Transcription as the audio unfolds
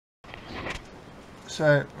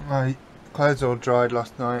So my clothes all dried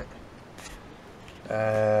last night,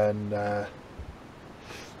 and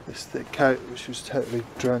this thick coat, which was totally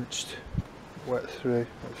drenched, wet through,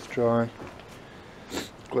 it's dry.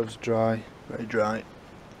 Gloves dry, very dry.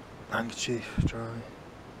 Handkerchief dry.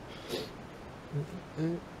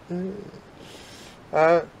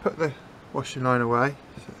 Put the washing line away,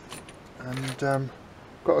 and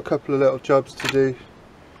got a couple of little jobs to do.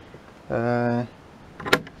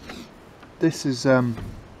 This is the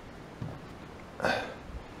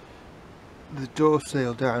door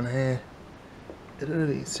seal down here. I don't know if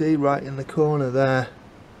you can see right in the corner there.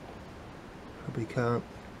 Probably can't.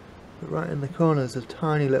 But right in the corner is a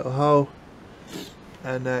tiny little hole.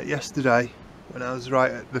 And yesterday, when I was right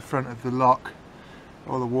at the front of the lock,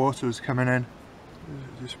 all the water was coming in,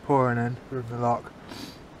 just pouring in through the lock,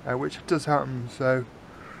 which does happen. So,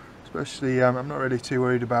 especially, I'm not really too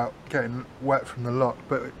worried about getting wet from the lock.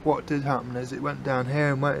 But what did happen is it went down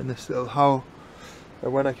here and went in this little hole.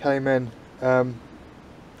 And when I came in for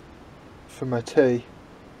my tea,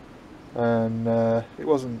 and it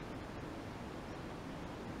wasn't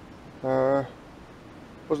a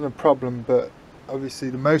problem, but obviously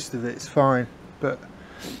the most of it's fine. But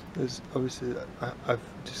there's obviously, I've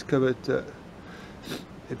discovered that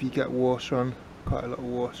if you get water on, quite a lot of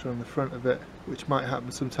water on the front of it, which might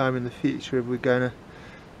happen sometime in the future if we're going to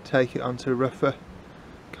take it onto rougher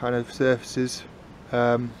kind of surfaces,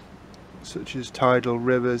 such as tidal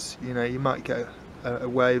rivers, you know, you might get a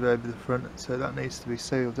wave over the front, so that needs to be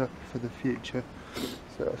sealed up for the future.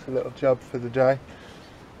 So that's a little job for the day.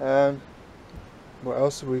 What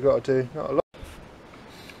else have we got to do? Not a lot.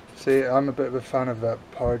 See, I'm a bit of a fan of that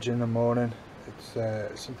porridge in the morning. It's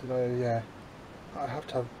something I have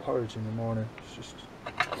to have porridge in the morning. It's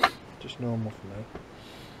just normal for me.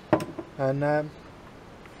 And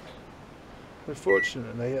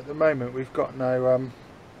unfortunately, at the moment, we've got no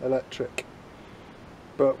electric.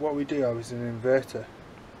 But what we do have is an inverter,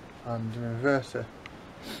 and an inverter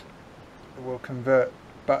will convert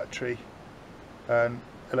battery and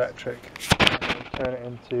electric and turn it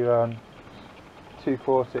into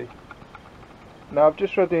 240. Now I've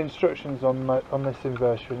just read the instructions on this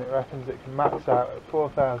inverter, and it reckons it can max out at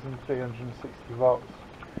 4,360 volts,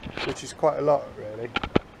 which is quite a lot really,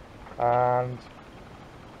 and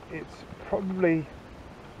it's probably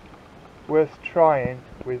worth trying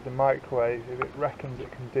with the microwave if it reckons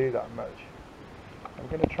it can do that much. I'm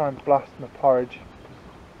going to try and blast my porridge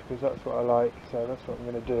because that's what I like, so that's what I'm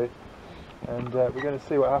going to do, and we're going to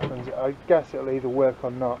see what happens. I guess it'll either work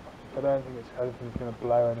or not. I don't think anything's going to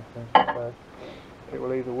blow anything, so it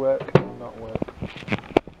will either work or not work.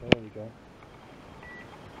 There we go.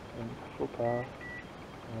 And full power.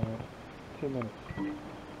 2 minutes.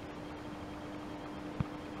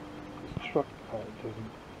 This truck part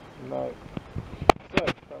doesn't. No. So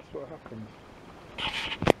that's what happens.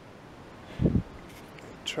 It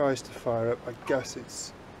tries to fire up. I guess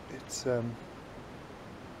it's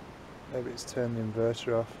maybe it's turned the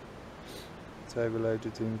inverter off. It's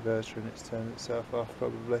overloaded the inverter and it's turned itself off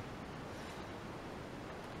probably.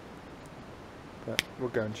 But we'll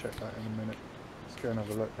go and check that in a minute. Let's go and have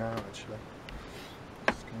a look now actually.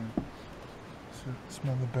 Let's go and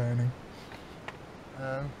smell the burning.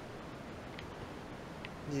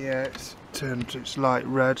 Yeah, it's turned its light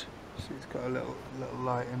red. See, it's got a little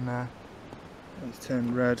light in there. It's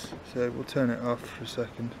turned red, so we'll turn it off for a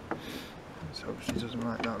second. It obviously doesn't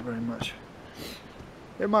like that very much.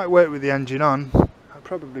 It might work with the engine on. It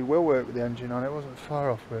probably will work with the engine on. It wasn't far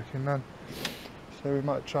off working then, so we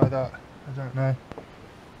might try that. I don't know.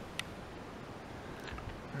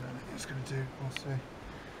 I don't think it's going to do. We'll see.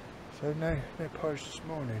 So no porridge this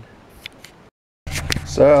morning.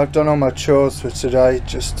 So I've done all my chores for today,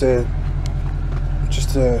 just to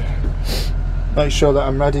make sure that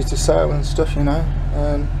I'm ready to sail and stuff, you know.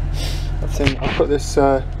 I think I put this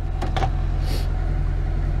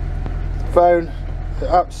phone. It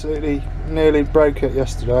absolutely nearly broke it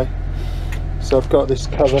yesterday, so I've got this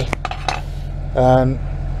cover,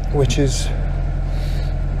 which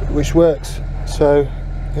works, so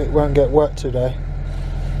it won't get wet today.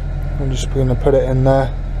 I'm just going to put it in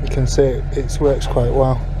there. You can see it works quite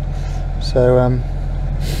well, so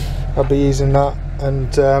I'll be using that.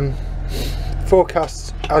 And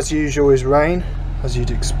forecast as usual is rain, as you'd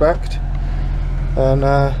expect, and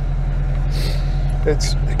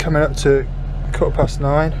it's coming up to 9:15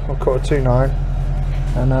 or 9:15,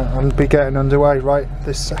 and I'll be getting underway right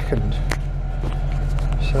this second.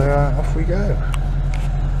 So off we go.